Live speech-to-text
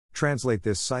translate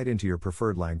this site into your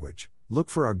preferred language, look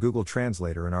for our Google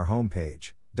Translator in our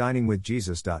homepage,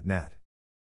 diningwithjesus.net.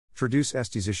 Traduce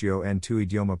este sitio en tu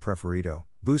idioma preferido,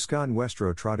 busca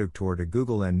nuestro traductor de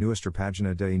Google en nuestra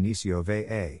página de inicio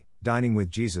va,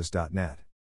 diningwithjesus.net.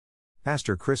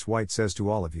 Pastor Chris White says to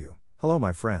all of you, hello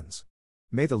my friends.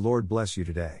 May the Lord bless you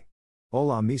today.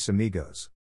 Hola mis amigos.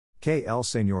 Que el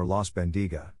Señor los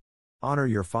bendiga. Honor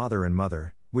your father and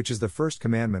mother, which is the first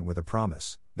commandment with a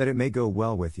promise, that it may go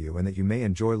well with you and that you may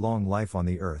enjoy long life on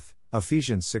the earth.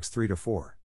 Ephesians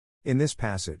 6:3-4. In this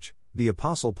passage, the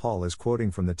Apostle Paul is quoting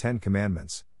from the Ten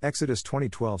Commandments, Exodus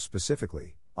 20:12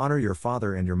 specifically, honor your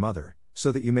father and your mother,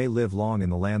 so that you may live long in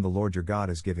the land the Lord your God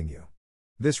is giving you.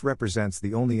 This represents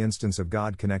the only instance of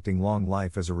God connecting long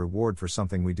life as a reward for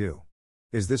something we do.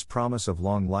 Is this promise of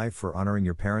long life for honoring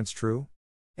your parents true?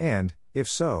 And, if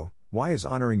so, why is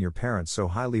honoring your parents so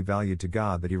highly valued to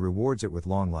God that He rewards it with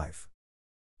long life?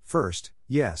 First,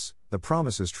 yes, the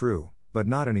promise is true, but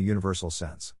not in a universal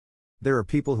sense. There are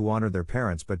people who honored their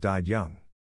parents but died young.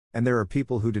 And there are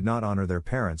people who did not honor their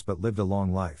parents but lived a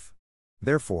long life.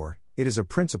 Therefore, it is a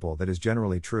principle that is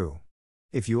generally true.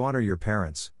 If you honor your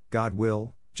parents, God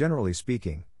will, generally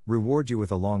speaking, reward you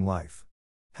with a long life.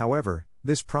 However,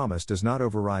 this promise does not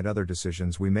override other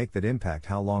decisions we make that impact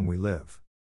how long we live.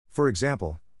 For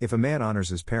example, if a man honors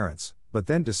his parents, but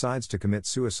then decides to commit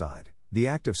suicide, the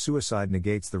act of suicide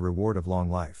negates the reward of long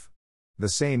life. The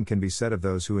same can be said of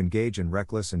those who engage in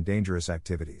reckless and dangerous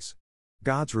activities.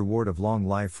 God's reward of long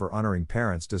life for honoring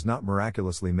parents does not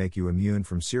miraculously make you immune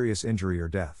from serious injury or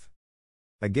death.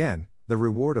 Again, the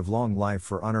reward of long life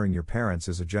for honoring your parents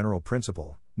is a general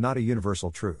principle, not a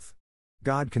universal truth.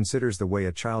 God considers the way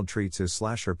a child treats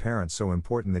his/her parents so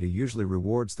important that He usually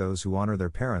rewards those who honor their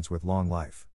parents with long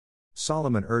life.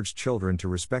 Solomon urged children to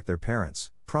respect their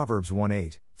parents, Proverbs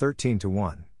 1:8,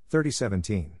 13-1,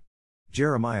 30:17.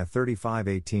 Jeremiah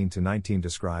 35:18-19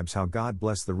 describes how God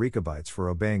blessed the Rechabites for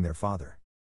obeying their father.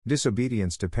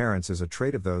 Disobedience to parents is a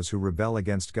trait of those who rebel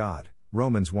against God,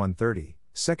 Romans 1:30,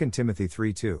 2 Timothy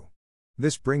 3:2.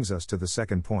 This brings us to the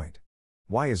second point.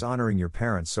 Why is honoring your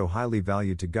parents so highly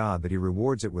valued to God that He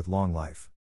rewards it with long life?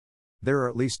 There are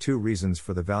at least two reasons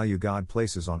for the value God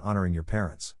places on honoring your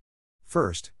parents.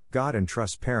 First, God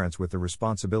entrusts parents with the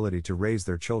responsibility to raise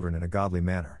their children in a godly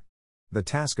manner. The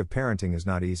task of parenting is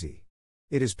not easy.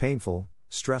 It is painful,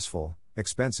 stressful,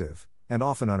 expensive, and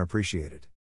often unappreciated.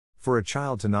 For a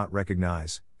child to not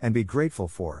recognize, and be grateful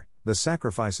for, the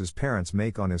sacrifices parents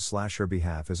make on his/her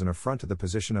behalf is an affront to the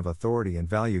position of authority and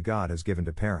value God has given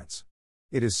to parents.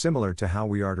 It is similar to how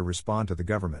we are to respond to the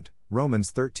government,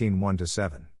 Romans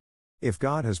 13:1-7. If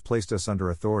God has placed us under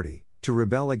authority, to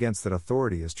rebel against that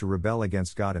authority is to rebel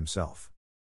against God Himself.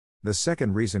 The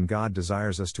second reason God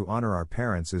desires us to honor our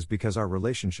parents is because our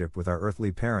relationship with our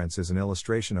earthly parents is an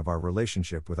illustration of our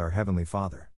relationship with our Heavenly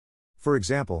Father. For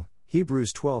example,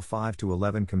 Hebrews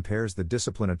 12:5-11 compares the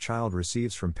discipline a child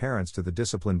receives from parents to the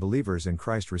discipline believers in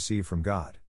Christ receive from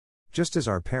God. Just as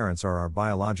our parents are our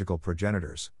biological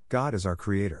progenitors, God is our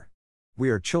Creator. We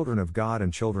are children of God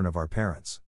and children of our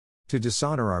parents. To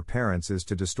dishonor our parents is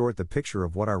to distort the picture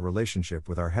of what our relationship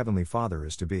with our Heavenly Father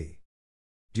is to be.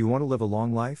 Do you want to live a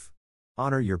long life?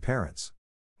 Honor your parents.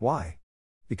 Why?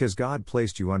 Because God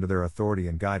placed you under their authority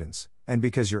and guidance, and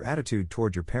because your attitude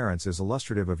toward your parents is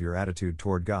illustrative of your attitude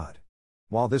toward God.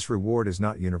 While this reward is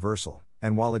not universal,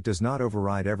 and while it does not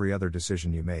override every other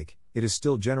decision you make, it is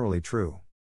still generally true.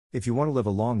 If you want to live a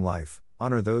long life,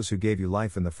 honor those who gave you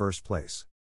life in the first place.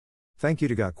 Thank you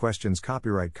to Got Questions.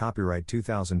 Copyright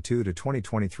 2002 to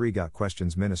 2023 Got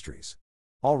Questions Ministries.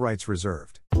 All rights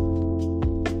reserved.